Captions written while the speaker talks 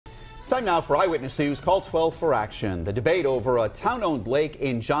Time now for Eyewitness News. Call 12 for action. The debate over a town-owned lake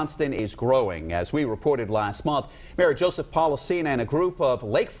in Johnston is growing. As we reported last month, Mayor Joseph Policina and a group of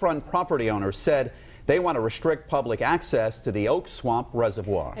lakefront property owners said they want to restrict public access to the Oak Swamp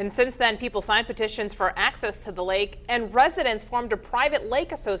Reservoir. And since then, people signed petitions for access to the lake, and residents formed a private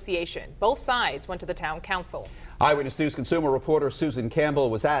lake association. Both sides went to the town council. Eyewitness News consumer reporter Susan Campbell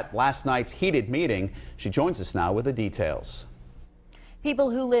was at last night's heated meeting. She joins us now with the details.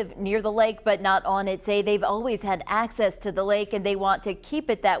 People who live near the lake but not on it say they've always had access to the lake and they want to keep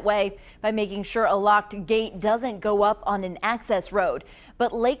it that way by making sure a locked gate doesn't go up on an access road.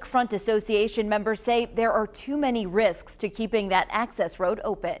 But Lakefront Association members say there are too many risks to keeping that access road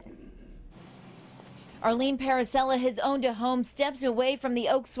open. Arlene Paracella has owned a home steps away from the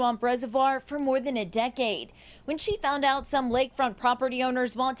Oak Swamp Reservoir for more than a decade. When she found out some lakefront property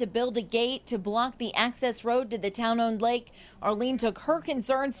owners want to build a gate to block the access road to the town-owned lake, Arlene took her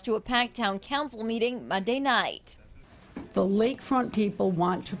concerns to a packed town council meeting Monday night. The lakefront people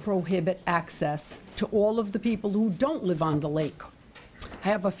want to prohibit access to all of the people who don't live on the lake. I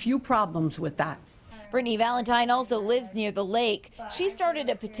have a few problems with that. Brittany Valentine also lives near the lake. She started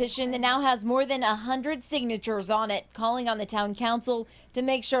a petition that now has more than 100 signatures on it, calling on the town council to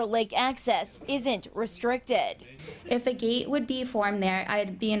make sure lake access isn't restricted. If a gate would be formed there,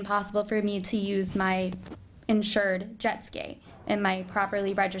 it'd be impossible for me to use my insured jet ski and my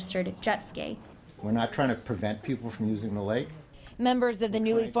properly registered jet ski. We're not trying to prevent people from using the lake. Members of the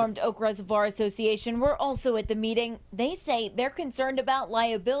newly formed Oak Reservoir Association were also at the meeting. They say they're concerned about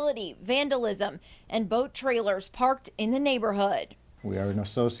liability, vandalism, and boat trailers parked in the neighborhood. We are an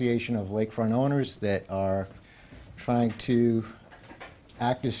association of lakefront owners that are trying to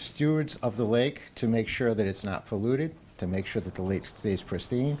act as stewards of the lake to make sure that it's not polluted, to make sure that the lake stays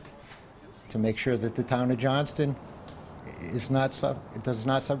pristine, to make sure that the town of Johnston is not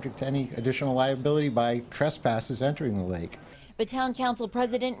subject to any additional liability by trespassers entering the lake. But Town Council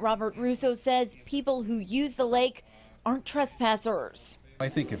President Robert Russo says people who use the lake aren't trespassers. I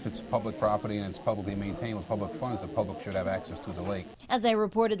think if it's public property and it's publicly maintained with public funds, the public should have access to the lake. As I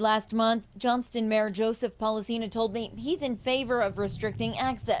reported last month, Johnston Mayor Joseph Policina told me he's in favor of restricting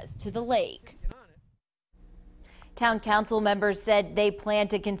access to the lake. Town council members said they plan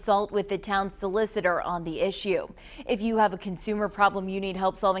to consult with the town's solicitor on the issue. If you have a consumer problem you need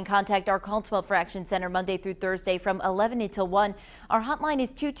help solving, contact our Call 12 for Action Center Monday through Thursday from 11 until 1. Our hotline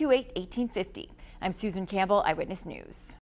is 228-1850. I'm Susan Campbell, Eyewitness News.